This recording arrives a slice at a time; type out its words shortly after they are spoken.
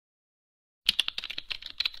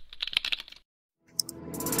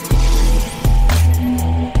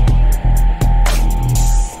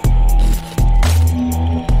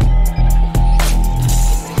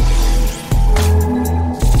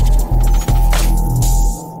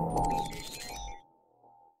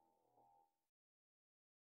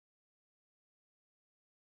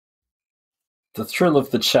The thrill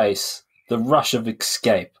of the chase, the rush of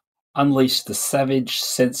escape, unleash the savage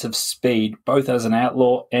sense of speed both as an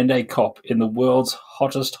outlaw and a cop in the world's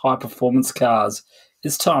hottest high-performance cars.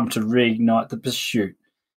 It's time to reignite the pursuit.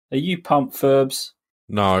 Are you pumped, Ferbs?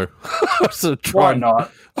 No. Why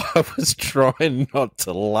not? I was trying not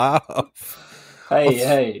to laugh.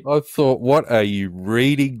 Hey. I thought, what are you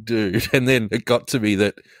reading, dude? And then it got to me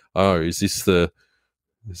that, how they're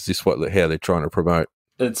trying to promote?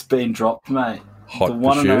 It's been dropped, mate. Hot the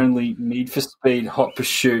one Pursuit. And only Need for Speed Hot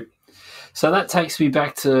Pursuit. So that takes me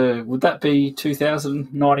back to, would that be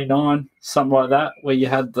 2099, something like that, where you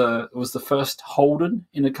had it was the first Holden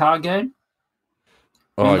in a car game?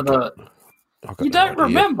 You don't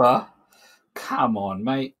remember? Come on,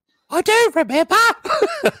 mate. I do remember.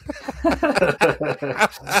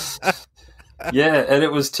 Yeah, and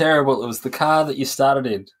it was terrible. It was the car that you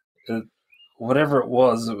started in. Whatever it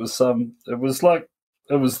was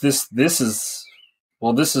this is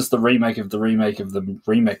the remake of the remake of the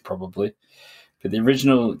remake, probably. But the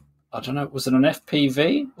original, I don't know, was it an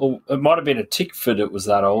FPV? Or it might have been a Tickford. It was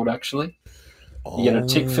that old, actually. You get a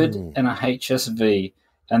Tickford and a HSV,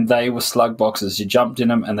 and they were slug boxes. You jumped in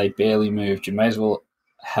them and they barely moved. You may as well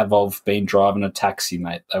have been driving a taxi,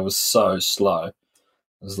 mate. They were so slow. It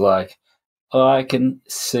was like, I can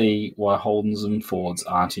see why Holdens and Fords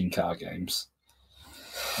aren't in car games.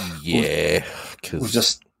 Yeah.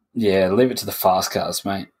 Leave it to the fast cars,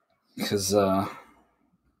 mate. Because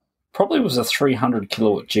probably was a 300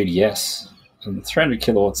 kilowatt GDS. And 300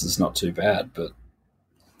 kilowatts is not too bad, but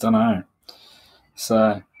don't know.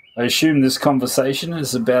 So I assume this conversation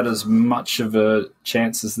is about as much of a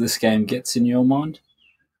chance as this game gets in your mind?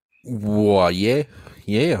 Why, yeah.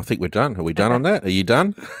 Yeah, I think we're done. Are we done on that? Are you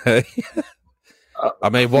done? I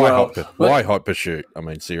mean, why Hot Pursuit? I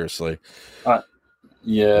mean, seriously.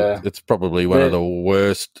 Yeah. It's probably one of the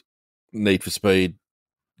worst Need for Speed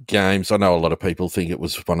games. I know a lot of people think it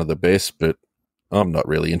was one of the best, but I'm not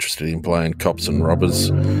really interested in playing cops and robbers.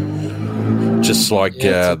 Just like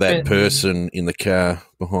that person in the car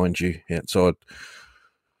behind you outside.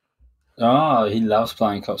 Oh, he loves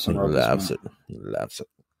playing cops and robbers. He loves it.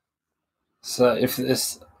 So if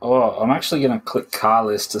this... I'm actually going to click car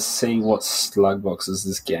list to see what slug boxes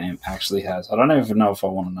this game actually has. I don't even know if I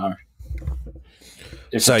want to know.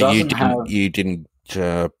 You didn't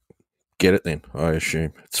get it then, I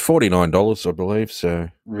assume. It's $49, I believe. So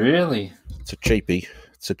really? It's a cheapie.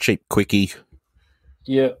 It's a cheap quickie.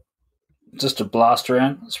 Yeah. Just a blast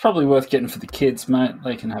around. It's probably worth getting for the kids, mate.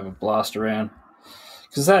 They can have a blast around.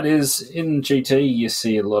 Because that is, in GT, you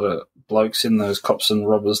see a lot of blokes in those cops and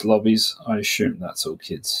robbers lobbies. I assume that's all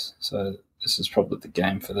kids. So this is probably the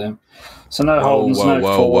game for them. So no Holdens, no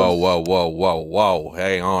Fords. Whoa.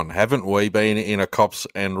 Hang on. Haven't we been in a cops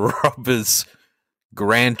and robbers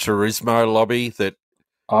Gran Turismo lobby that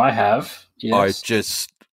I have, yes. I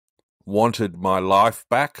just wanted my life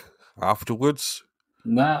back afterwards?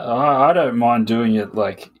 No, I don't mind doing it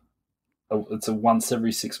like it's a once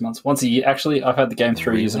every 6 months. Once a year. Actually, I've had the game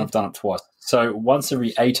 3 years and I've done it twice. So once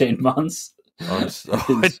every 18 months is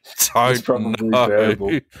probably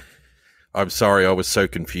bearable. I'm sorry, I was so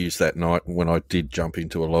confused that night when I did jump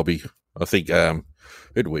into a lobby. I think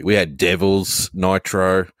we had Devils,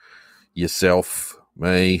 Nitro, yourself,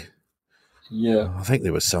 me. Yeah. I think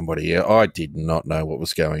there was somebody else. I did not know what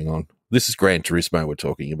was going on. This is Gran Turismo we're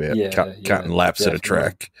talking about. Cutting laps definitely. At a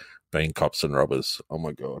track, being cops and robbers. Oh,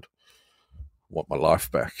 my God. I want my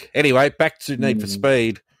life back. Anyway, back to Need for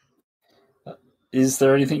Speed. Is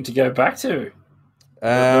there anything to go back to?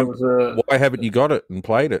 Why haven't you got it and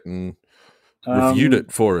played it and reviewed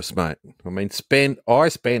it for us, mate? I mean, I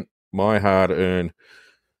spent my hard-earned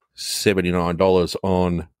 $79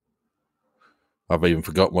 on, I've even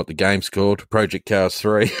forgotten what the game's called, Project Cars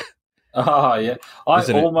 3. Oh, yeah. I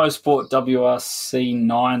almost bought WRC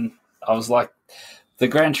 9. I was like, the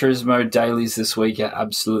Gran Turismo dailies this week are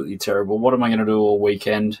absolutely terrible. What am I going to do all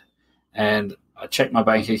weekend? And I checked my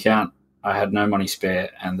bank account. I had no money spare,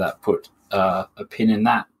 and that put a pin in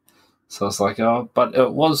that. So I was like, but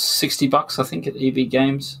it was $60, I think, at EB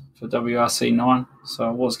Games for WRC 9. So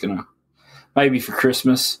I was going to, maybe for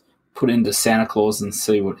Christmas, put into Santa Claus and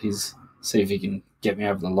see if he can get me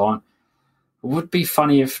over the line. It would be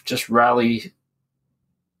funny if just Rally,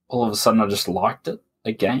 all of a sudden I just liked it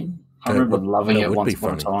again. I remember loving it once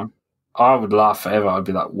upon a time. I would laugh forever. I'd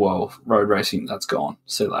be like, whoa, road racing, that's gone.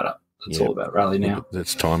 See you later. It's all about Rally now.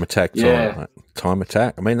 It's Time Attack time, mate. Time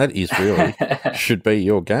Attack. I mean, that is really, should be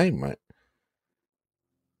your game, mate.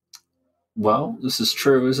 Well, this is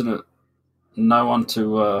true, isn't it? No one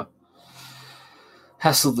to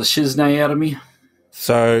hassle the shiznay out of me.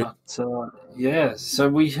 So, Yeah, so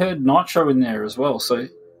we heard Nitro in there as well. So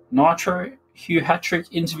Nitro, Hugh Hatrick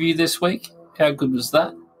interview this week. How good was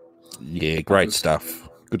that? Yeah, great stuff.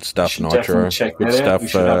 Good stuff, should Nitro. Definitely check Good that stuff. out. We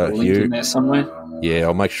should have a link in there somewhere. Yeah,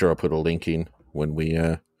 I'll make sure I put a link in when we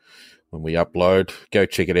upload. Go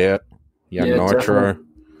check it out. Young Nitro. Definitely.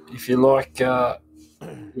 If you like,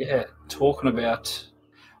 talking about.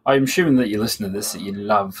 I'm assuming that you listen to this that you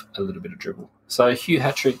love a little bit of dribble. So Hugh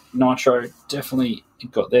Hatrick, Nitro definitely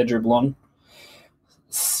got their dribble on.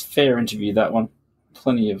 Fair interview, that one.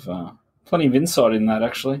 Plenty of insight in that,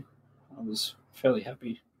 actually. I was fairly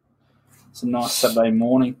happy. It's a nice Saturday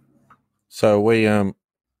morning. So we're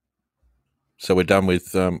done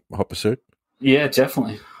with Hot Pursuit? Yeah,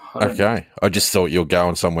 definitely. Okay. I just thought you were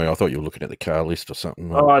going somewhere. I thought you were looking at the car list or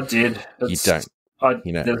something. Oh, I did. You don't.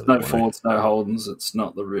 There's no Fords, no Holdens. It's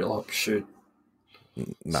not the real Hot Pursuit.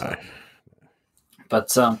 No. So.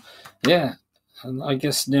 But, and I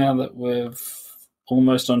guess now that we're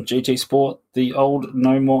almost on GT Sport, the old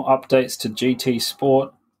no more updates to GT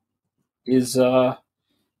Sport is,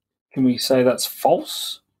 can we say that's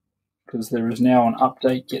false? Because there is now an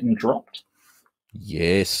update getting dropped.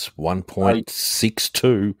 Yes,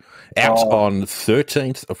 1.62 out on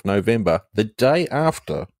 13th of November, the day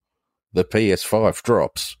after the PS5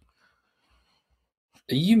 drops.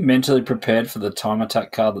 Are you mentally prepared for the Time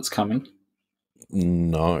Attack car that's coming?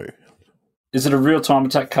 No. Is it a real Time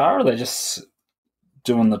Attack car, or are they just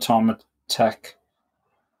doing the Time Attack?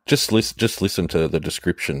 Just listen to the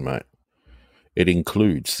description, mate. It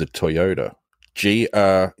includes the Toyota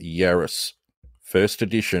GR Yaris First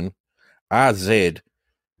Edition RZ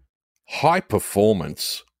High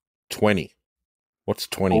Performance 20. What's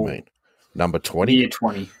 20 mean? Number 20? Year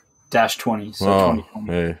 20. Dash 20. So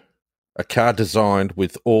 2020. Yeah. A car designed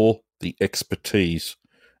with all the expertise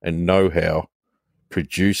and know-how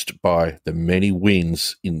produced by the many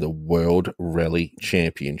wins in the World Rally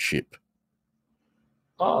Championship.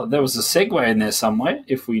 Oh, there was a segue in there somewhere,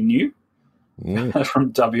 if we knew.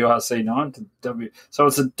 From WRC9 to W. So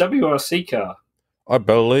it's a WRC car. I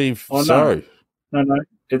believe so. No.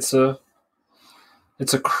 It's a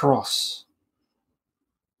cross.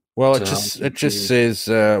 Well, it just says,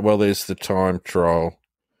 there's the time trial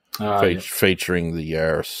featuring the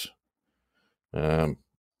Yaris.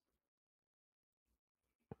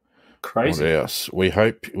 Crazy. What else? We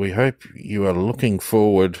hope you are looking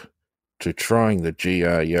forward to trying the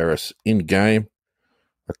GR Yaris in-game,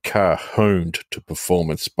 a car honed to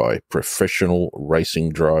performance by professional racing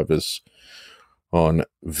drivers on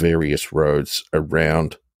various roads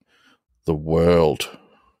around the world.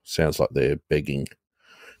 Sounds like they're begging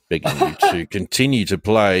you to continue to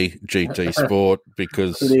play GT Sport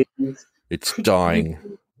because it's dying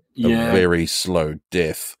a very slow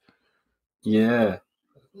death. Yeah.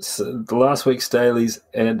 So the last week's dailies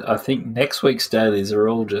and I think next week's dailies are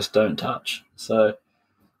all just don't touch. So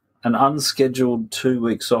an unscheduled 2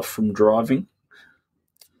 weeks off from driving.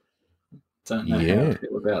 Don't know how I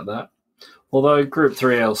feel about that. Although Group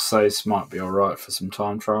 3 LCS might be all right for some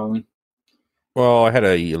time trialing. Well, I had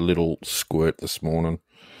a little squirt this morning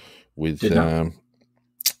with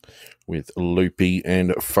Loopy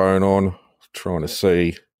and phone on, trying to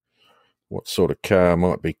see what sort of car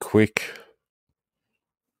might be quick.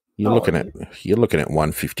 You're looking at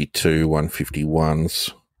 152,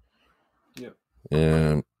 151s. Yep.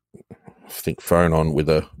 I think phone on with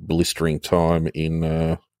a blistering time in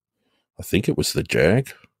I think it was the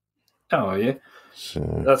Jag. Oh yeah.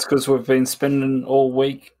 So that's because we've been spending all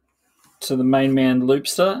week to the main man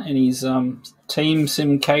Loopster and his Team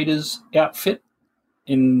Simcators outfit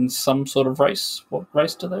in some sort of race. What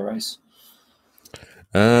race do they race?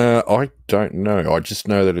 I don't know. I just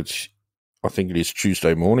know that I think it is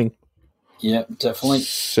Tuesday morning. Yeah, definitely.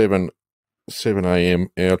 7 a.m.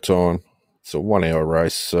 our time. It's a 1 hour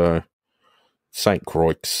race. So St.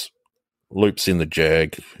 Croix Loops in the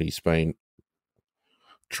Jag. He's been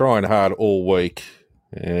trying hard all week,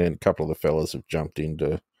 and a couple of the fellas have jumped in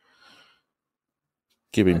to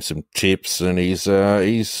give him some tips, and he's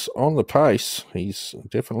on the pace. He's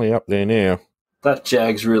definitely up there now. That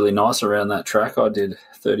Jag's really nice around that track. I did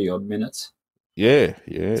 30-odd minutes. Yeah.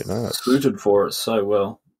 No, suited for it so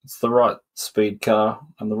well. It's the right speed car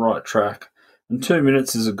and the right track. And 2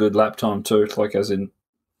 minutes is a good lap time too, like as in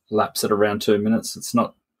laps at around 2 minutes. It's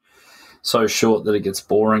not so short that it gets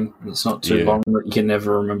boring. It's not too long that you can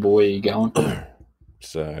never remember where you're going.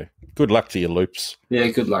 So, good luck to your Loops. Yeah,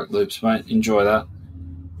 good luck, Loops, mate. Enjoy that.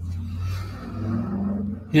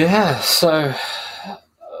 Yeah, so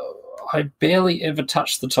I barely ever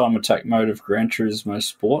touch the time attack mode of Gran Turismo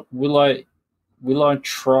Sport. Will I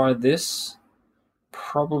try this?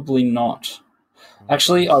 Probably not.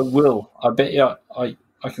 Actually, I will. I bet you I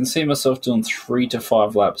can see myself doing 3 to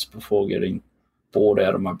 5 laps before getting bored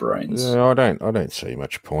out of my brains. Yeah, I don't see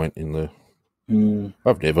much point in the...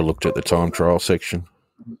 I've never looked at the time trial section.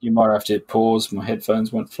 You might have to hit pause. My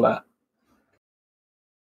headphones went flat.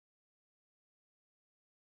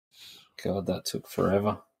 God, that took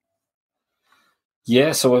forever.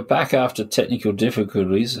 Yeah, so we're back after technical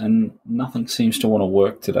difficulties, and nothing seems to want to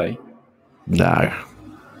work today. No,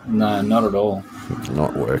 not at all. It's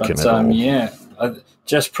not working at all. Yeah,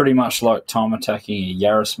 just pretty much like time attacking a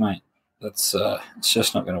Yaris, mate. That's it's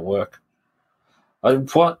just not going to work.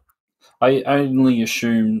 I only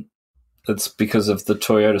assume it's because of the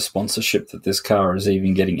Toyota sponsorship that this car is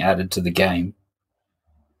even getting added to the game.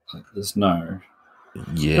 There's no...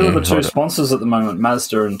 Yeah, who are the two sponsors at the moment?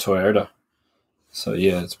 Mazda and Toyota. So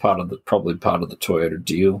yeah, it's probably part of the Toyota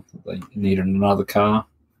deal. They needed another car.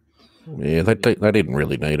 Yeah, they didn't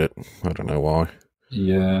really need it. I don't know why.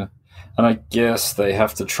 Yeah, and I guess they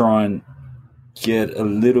have to try and get a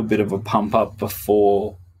little bit of a pump up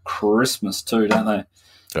before Christmas too, don't they?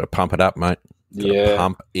 Got to pump it up, mate. Yeah,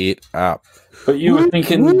 pump it up. But you were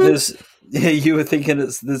thinking it's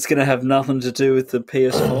going to have nothing to do with the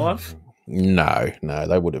PS5. No,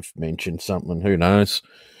 they would have mentioned something. Who knows?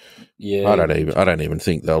 Yeah, I don't even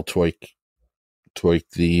think they'll tweak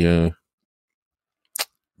the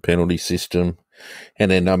penalty system.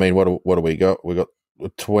 And then, I mean, what do we got? We got the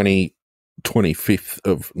 25th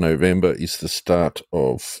of November is the start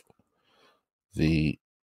of the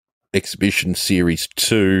Exhibition Series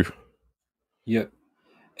 2. Yep.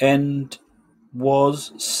 And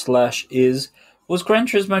was Gran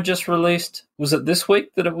Turismo just released? Was it this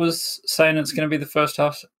week that it was saying it's going to be the first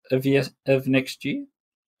half of next year?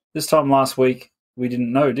 This time last week, we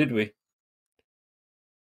didn't know, did we?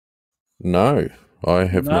 No, I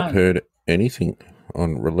have not heard anything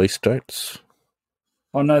on release dates.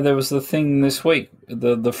 Oh no, there was the thing this week,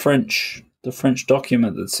 the French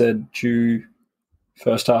document that said due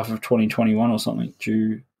first half of 2021 or something.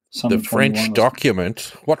 Due the French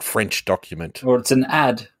document? What French document? Or it's an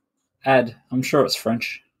ad. I'm sure it's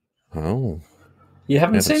French. Oh. You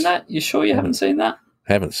haven't seen that? You sure you haven't seen that?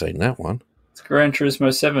 Haven't seen that one. It's Gran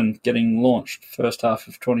Turismo 7 getting launched first half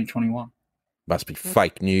of 2021. Must be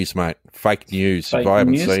fake news, mate. Fake news. If I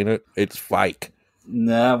haven't seen it, it's fake.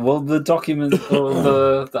 Nah, well, the document or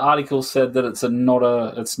the article said that it's not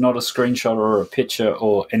a screenshot or a picture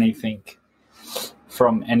or anything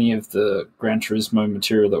from any of the Gran Turismo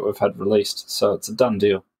material that we've had released. So it's a done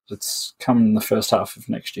deal. It's coming in the first half of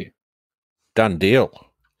next year. Done deal.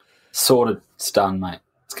 Sorted. It's done, mate.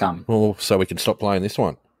 It's coming. Well, so we can stop playing this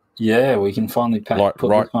one. Yeah, we can finally put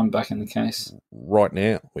this one back in the case. Right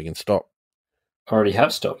now, we can stop. I already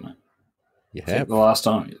have stopped, mate. You have? The last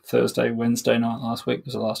time, Wednesday night last week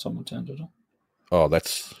was the last time I turned it on. Oh,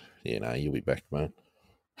 that's... Yeah, no, you'll be back, mate.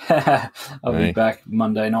 I'll be back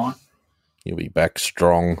Monday night. You'll be back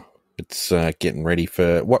strong. It's getting ready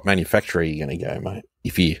for... What manufacturer are you going to go, mate?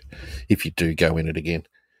 If you do go in it again,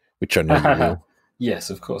 which I know you will.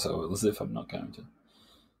 Yes, of course I will, as if I'm not going to.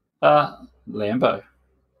 Lambo.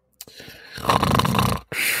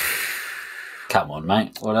 Come on,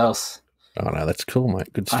 mate. What else? Oh, no, that's cool,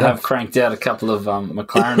 mate. Good stuff. I have cranked out a couple of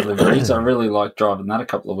McLaren liveries. I really liked driving that a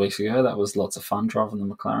couple of weeks ago. That was lots of fun, driving the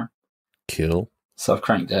McLaren. Cool. So I've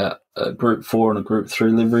cranked out a Group 4 and a Group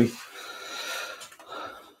 3 livery.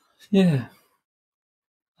 Yeah.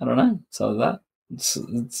 I don't know. So that.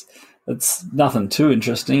 It's nothing too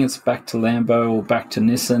interesting. It's back to Lambo or back to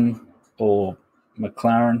Nissan or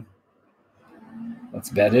McLaren. That's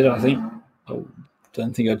about it, I think. I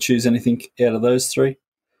don't think I'd choose anything out of those three.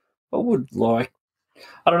 I would like...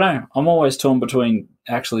 I don't know. I'm always torn between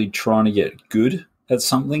actually trying to get good at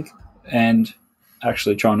something and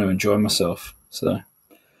actually trying to enjoy myself. So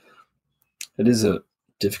it is a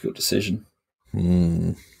difficult decision.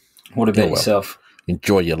 What about yourself?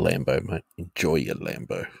 Enjoy your Lambo, mate. Enjoy your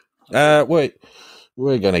Lambo.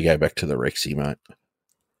 We're going to go back to the Rexy, mate.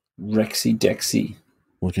 Rexy Dexy.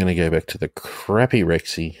 We're going to go back to the crappy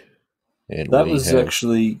Rexy. And that was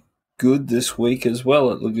actually good this week as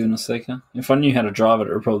well at Laguna Seca. If I knew how to drive it,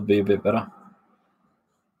 it would probably be a bit better.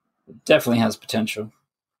 It definitely has potential.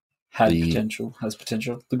 Has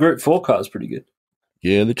potential. The Group 4 car is pretty good.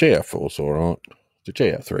 Yeah, the GR4's all right. The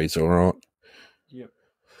GR3's all right. Yep.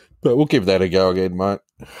 But we'll give that a go again, mate.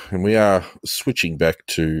 And we are switching back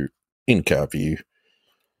to in-car view.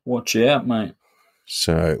 Watch out, mate.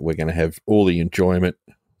 So we're going to have all the enjoyment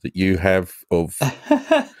that you have of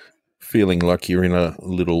feeling like you're in a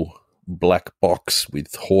little black box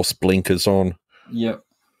with horse blinkers on. Yep.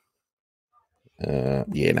 But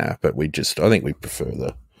I think we prefer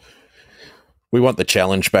We want the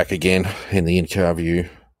challenge back again in the in-car view.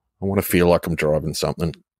 I want to feel like I'm driving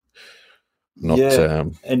something. Not,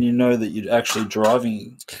 and you know that you're actually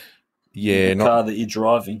driving. Yeah, the car that you're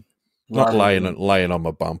driving. Not laying on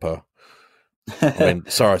my bumper. I mean,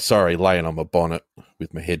 sorry, laying on my bonnet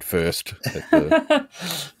with my head first.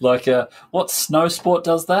 Like, what snow sport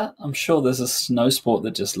does that? I'm sure there's a snow sport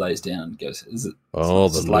that just lays down and goes. Is it? Oh,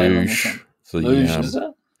 the luge. Luge, is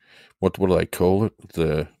it? What do they call it?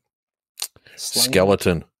 The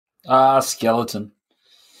skeleton. Skeleton.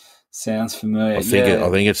 Sounds familiar. I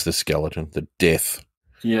think it's the skeleton. The death.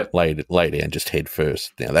 Yeah. Lay down just head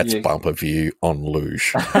first. Now that's bumper view on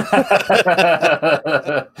luge.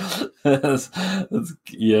 That's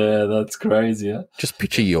crazy. Yeah? Just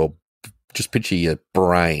picture your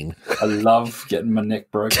brain. I love getting my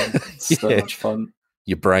neck broken. It's so much fun.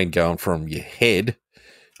 Your brain going from your head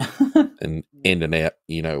and ending out,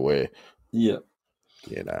 where. Yeah.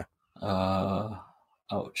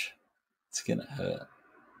 Ouch. It's gonna hurt.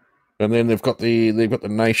 And then they've got the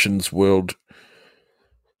Nations World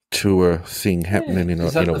Tour thing happening in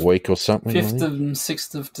a week or something. 5th and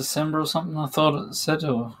 6th of December or something, I thought it said.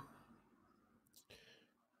 Or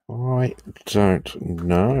I don't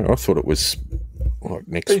know. I thought it was like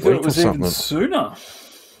next week it was or something. Even sooner.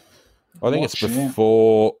 I think it's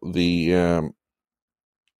before the.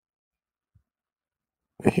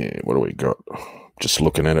 What do we got? Just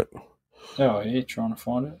looking at it. Oh, yeah, trying to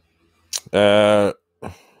find it.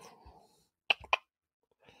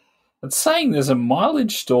 It's saying there's a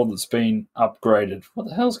mileage store that's been upgraded. What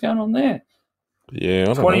the hell's going on there? Yeah,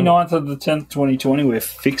 I don't 29th of the 10th, 2020, we're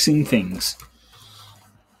fixing things.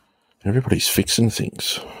 Everybody's fixing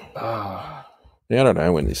things. Yeah, I don't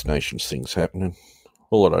know when this Nations thing's happening.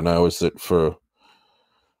 All I know is that for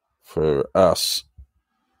us,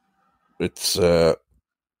 it's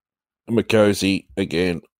McCosy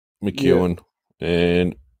again, McEwen,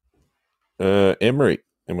 and Emily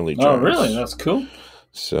Jones. Oh, really? That's cool.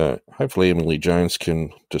 So hopefully Emily Jones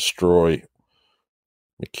can destroy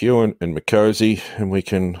McEwen and McCosy, and we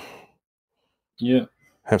can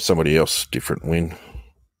have somebody else different win.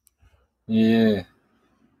 Yeah.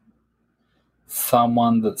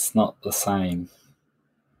 Someone that's not the same.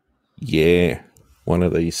 Yeah. One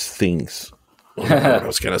of these things. I don't know what I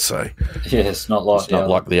was going to say. Yeah, it's not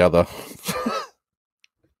like the other.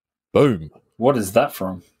 Boom. What is that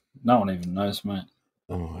from? No one even knows, mate.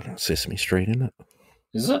 Oh, I don't know. Sesame Street, isn't it?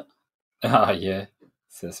 Is it? Oh, yeah.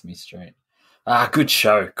 Sesame Street. Good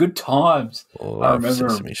show. Good times. I remember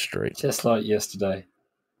Sesame Street. Just like yesterday.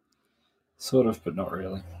 Sort of, but not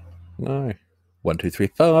really. No. 1, 2, 3,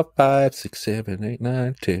 4, 5, 6, 7, 8,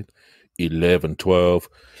 9, 10, 11, 12.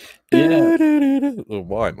 Yeah. Well,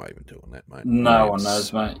 why am I even doing that, mate? No one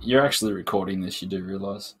knows, mate. You're actually recording this, you do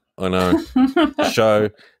realise. I know. Show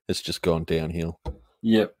has just gone downhill.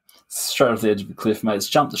 Yep. Straight off the edge of the cliff, mate. It's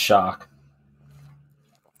jumped the shark.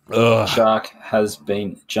 Ugh. Shark has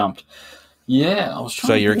been jumped. Yeah, I was trying.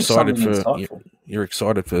 So you're excited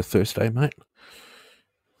for Thursday, mate?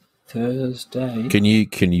 Thursday. Can you?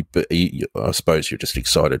 I suppose you're just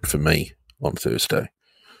excited for me on Thursday.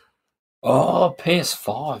 Oh,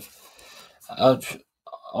 PS5.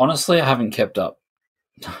 Honestly, I haven't kept up.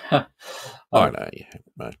 I know you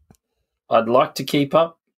haven't, mate. I'd like to keep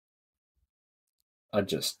up. I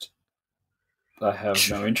have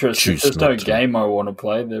no interest. If there's no game I want to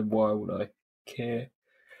play, then why would I care?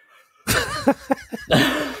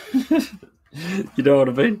 You know what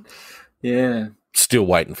I mean? Yeah. Still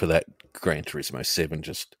waiting for that Gran Turismo 7.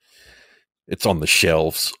 It's on the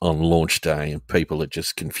shelves on launch day and people are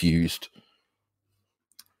just confused.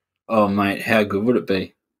 Oh, mate, how good would it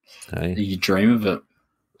be? Hey? You dream of it.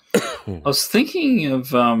 I was thinking of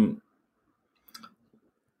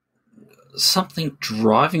something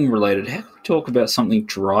driving related. How can we talk about something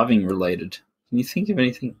driving related? Can you think of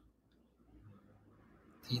anything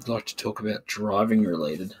you'd like to talk about driving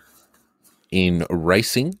related? In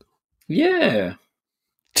racing? Yeah.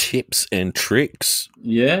 Tips and tricks?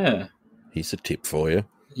 Yeah. Here's a tip for you.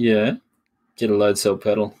 Yeah. Get a load cell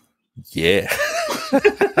pedal. Yeah.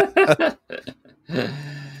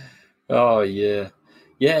 Oh, yeah.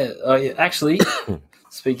 Yeah. Actually,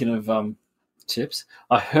 speaking of tips,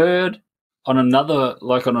 I heard on on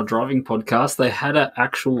a driving podcast, they had an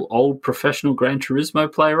actual old professional Gran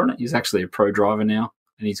Turismo player on it. He's actually a pro driver now,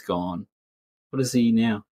 and he's gone. What is he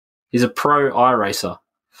now? He's a pro iRacer,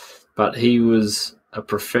 but he was a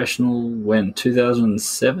professional when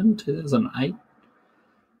 2007, 2008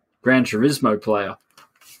 Gran Turismo player,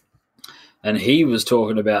 and he was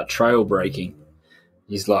talking about trail braking.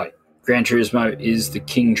 He's like, Gran Turismo is the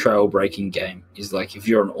trail braking game. He's like, if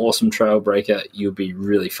you're an awesome trail breaker, you'll be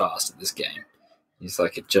really fast at this game. He's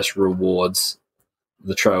like, it just rewards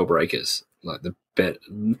the trail breakers. Like the bet.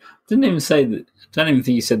 Didn't even say that. Don't even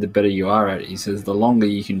think he said the better you are at it. He says the longer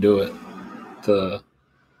you can do it, the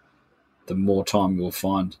more time you'll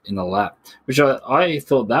find in a lap. Which I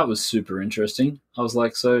thought that was super interesting. I was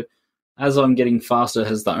like, so as I'm getting faster,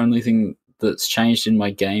 has the only thing that's changed in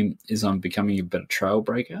my game is I'm becoming a better trail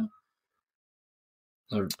breaker?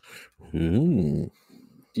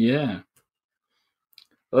 Yeah.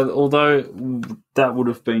 Although that would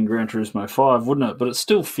have been Gran Turismo 5, wouldn't it? But it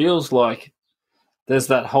still feels like there's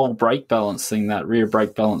that whole brake balance thing, that rear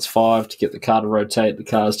brake balance 5 to get the car to rotate. The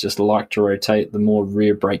cars just like to rotate. The more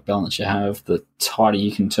rear brake balance you have, the tighter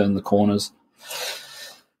you can turn the corners.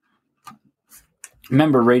 I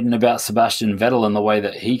remember reading about Sebastian Vettel and the way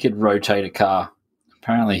that he could rotate a car.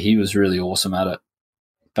 Apparently he was really awesome at it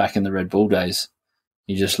back in the Red Bull days.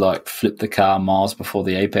 You just like flip the car miles before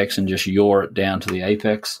the apex and just yaw it down to the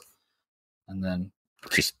apex, and then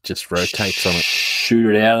just rotates on it.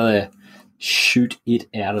 Shoot it out of there. Shoot it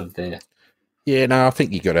out of there. Yeah, no, I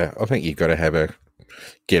think you got to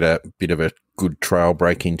get a bit of a good trail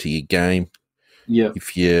break into your game. Yeah.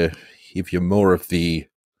 If you're more of the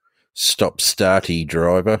stop-starty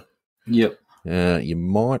driver. Yep. You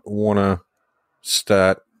might want to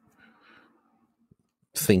start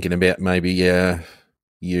thinking about maybe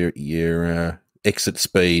your exit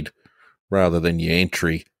speed rather than your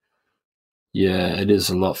entry. Yeah, it is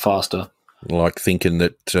a lot faster. Like thinking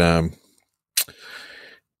that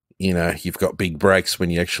you've got big brakes when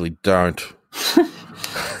you actually don't.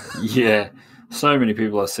 Yeah, so many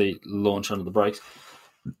people I see launch under the brakes.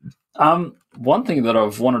 One thing that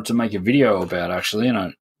I've wanted to make a video about, actually, and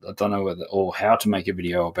I don't know whether or how to make a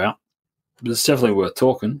video about, but it's definitely worth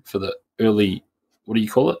talking for the early, what do you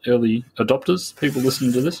call it? Early adopters, people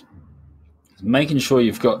listening to this. Making sure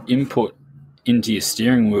you've got input into your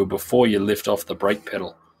steering wheel before you lift off the brake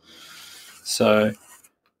pedal. So,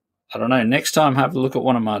 I don't know, next time have a look at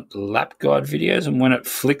one of my lap guide videos, and when it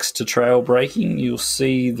flicks to trail braking, you'll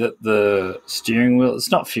see that the steering wheel,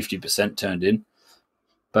 it's not 50% turned in,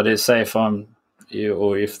 but it's, say if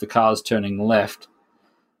the car's turning left,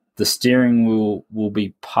 the steering wheel will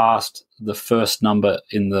be past the first number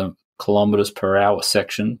in the kilometers per hour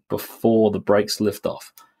section before the brakes lift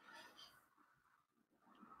off.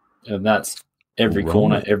 And that's every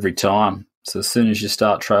corner, every time. So as soon as you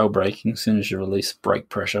start trail braking, as soon as you release brake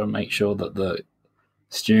pressure, make sure that the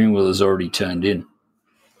steering wheel is already turned in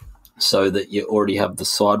so that you already have the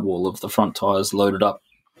sidewall of the front tyres loaded up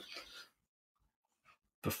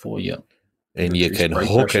before you... And you can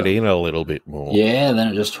hook it in a little bit more. Yeah, then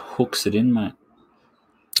it just hooks it in, mate.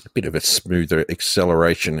 A bit of a smoother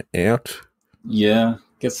acceleration out. Yeah,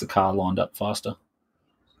 gets the car lined up faster.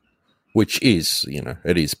 Which is,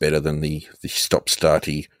 it is better than the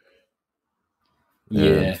stop-starty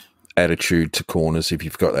attitude to corners. If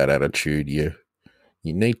you've got that attitude, you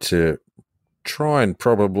need to try and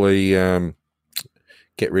probably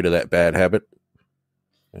get rid of that bad habit.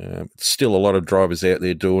 Still a lot of drivers out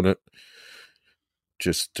there doing it.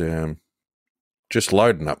 Just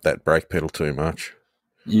loading up that brake pedal too much.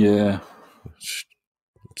 Yeah.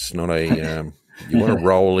 It's not a you want to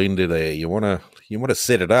roll into there. You want to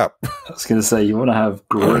set it up. I was going to say you want to have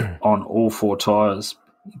grip on all four tires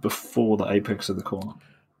before the apex of the corner.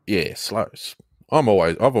 Yeah, slow. I've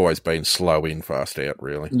always been slow in, fast out,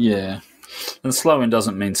 really. Yeah. And slow in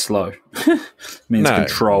doesn't mean slow. It means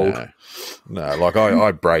controlled. No, like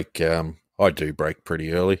I brake I do brake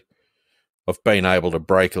pretty early. I've been able to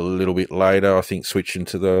brake a little bit later, I think, switching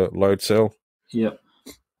to the load cell. Yep.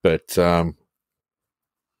 But gosh,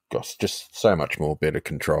 just so much more better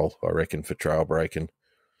control, I reckon, for trail braking.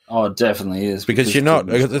 Oh, it definitely is. Because it's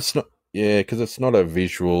not a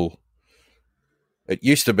visual. It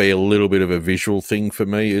used to be a little bit of a visual thing for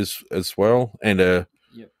me as well, and a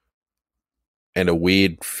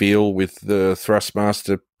weird feel with the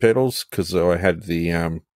Thrustmaster pedals because I had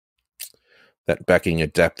the that backing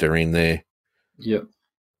adapter in there. Yep.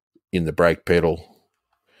 In the brake pedal.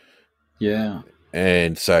 Yeah.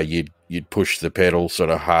 And so you'd push the pedal sort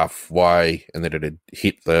of halfway, and then it'd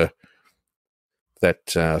hit that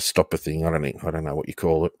stopper thing. I don't know what you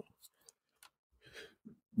call it.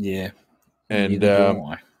 Yeah. And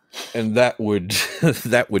and that would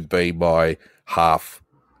be my half.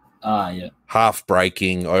 Yeah. Half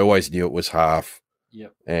braking. I always knew it was half.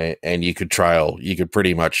 Yep. And you could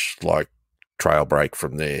pretty much like trail brake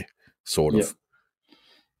from there, sort of.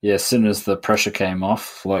 Yeah, as soon as the pressure came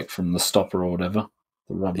off, like from the stopper or whatever,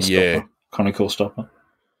 the rubber stopper, conical stopper.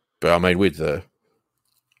 But I mean, with the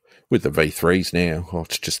V3s now,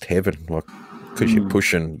 it's just heaven. Like, because you're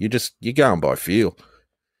pushing, you're going by feel.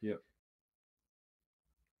 Yep.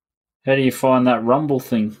 How do you find that rumble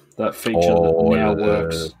thing, that feature that now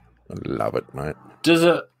works? I love it, mate. Does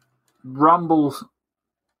it rumble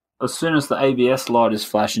as soon as the ABS light is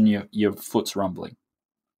flashing? Your foot's rumbling.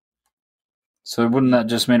 So wouldn't that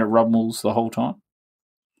just mean it rumbles the whole time?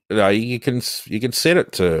 No, you can set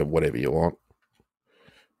it to whatever you want.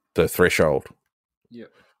 The threshold. Yeah.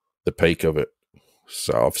 The peak of it.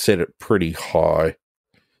 So I've set it pretty high.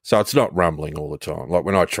 So it's not rumbling all the time. Like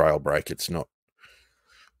when I trail brake, it's not.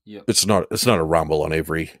 Yeah. It's not a rumble on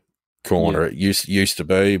every corner. It used to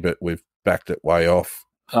be, but we've backed it way off.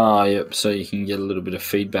 Oh, yep. So you can get a little bit of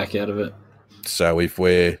feedback out of it. So if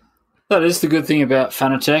we're... That is the good thing about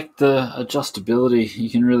Fanatec, the adjustability. You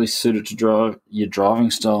can really suit it to drive your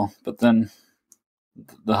driving style. But then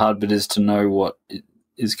the hard bit is to know what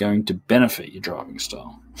is going to benefit your driving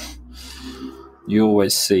style. You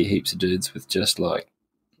always see heaps of dudes with just like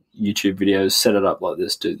YouTube videos, set it up like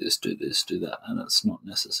this, do this, do this, do that, and it's not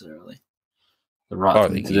necessarily the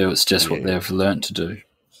right thing to do. It's just what they've learnt to do.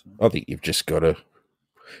 I think you've just got to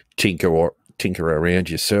tinker around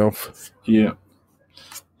yourself. Yeah.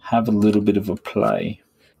 Have a little bit of a play.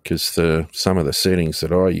 Because some of the settings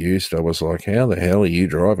that I used, I was like, how the hell are you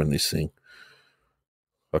driving this thing?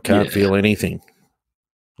 I can't feel anything.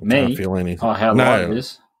 Can't feel anything. Oh, how light it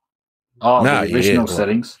is? Oh, no, the original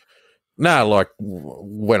settings? No, like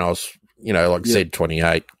when I was, like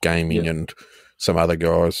Z28 Gaming and some other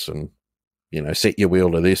guys and, set your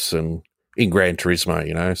wheel to this and in Gran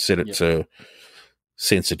Turismo, set it to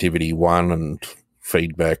sensitivity 1 and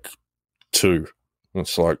feedback 2.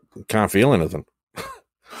 It's like, can't feel anything.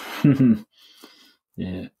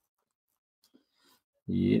 Yeah.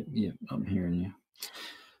 Yep, I'm hearing you.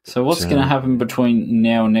 So what's going to happen between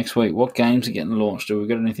now and next week? What games are getting launched? Do we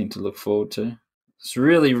got anything to look forward to? It's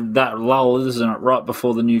really that lull, isn't it? Right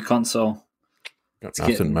before the new console. Got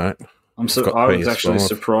nothing, mate. I was actually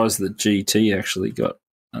surprised that GT actually got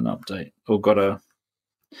an update or got a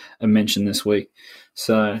mention this week.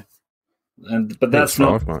 So, but that's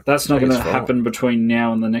not going to happen between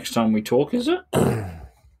now and the next time we talk, is it?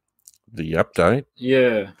 The update?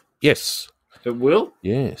 Yeah. Yes. It will?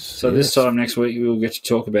 Yes. So this time next week we'll get to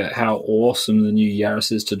talk about how awesome the new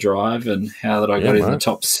Yaris is to drive and how that I got in the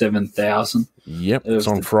top 7,000. Yep, it's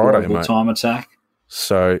on Friday, mate. Time attack.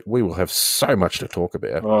 So we will have so much to talk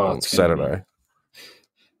about on Saturday.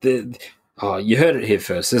 You heard it here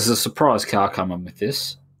first. There's a surprise car coming with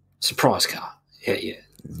this. Surprise car. Yeah.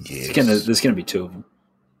 Yes. There's going to be 2 of them.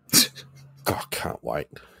 God, can't wait.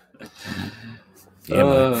 Yeah,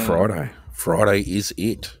 mate, Friday. Friday is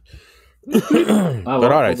it. But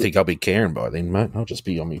I don't think I'll be caring by then, mate. I'll just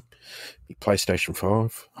be on my PlayStation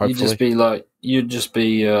 5, hopefully. You'd just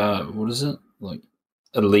be what is it? Like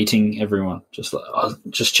eliting everyone. Just like,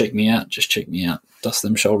 just check me out. Just check me out. Dust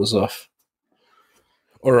them shoulders off.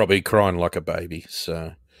 Or I'll be crying like a baby,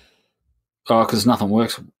 so. Oh, because nothing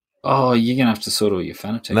works. Oh, you're going to have to sort all your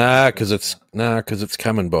Fanatec. Because it's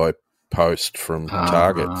coming by post from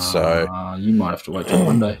Target, so. You might have to wait till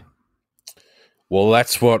Monday. Well,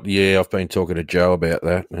 that's what, I've been talking to Joe about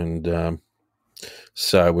that, and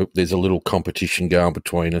so there's a little competition going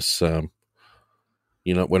between us. We're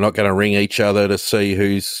not going to ring each other to see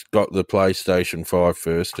who's got the PlayStation 5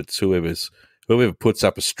 first. It's whoever puts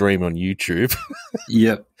up a stream on YouTube.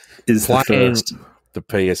 Yep, is the first. The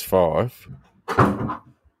PS5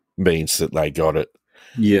 means that they got it.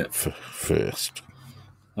 Yeah, first.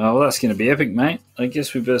 Oh, well, that's going to be epic, mate. I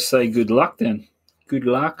guess we better say good luck then. Good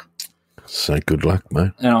luck. So good luck,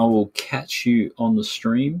 mate. And I will catch you on the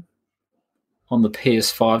stream, on the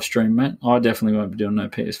PS5 stream, mate. I definitely won't be doing no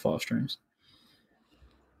PS5 streams.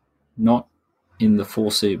 Not in the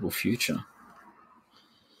foreseeable future.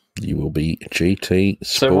 You will be GT sporting.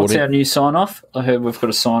 So what's our new sign-off? I heard we've got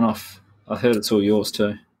a sign-off. I heard it's all yours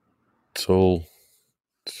too. It's all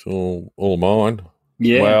mine.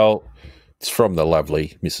 Yeah. Well, it's from the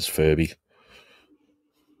lovely Mrs. Furby.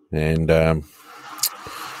 And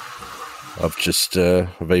I've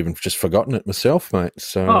even just forgotten it myself, mate.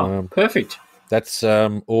 So perfect. That's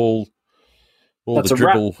all that's the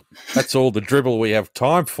dribble. That's all the dribble we have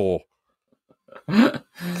time for. And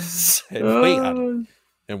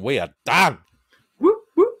we are done. Whoop,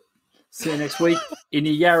 whoop. See you next week in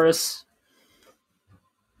your Yaris.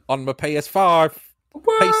 On my PS5.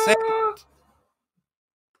 What? Peace out.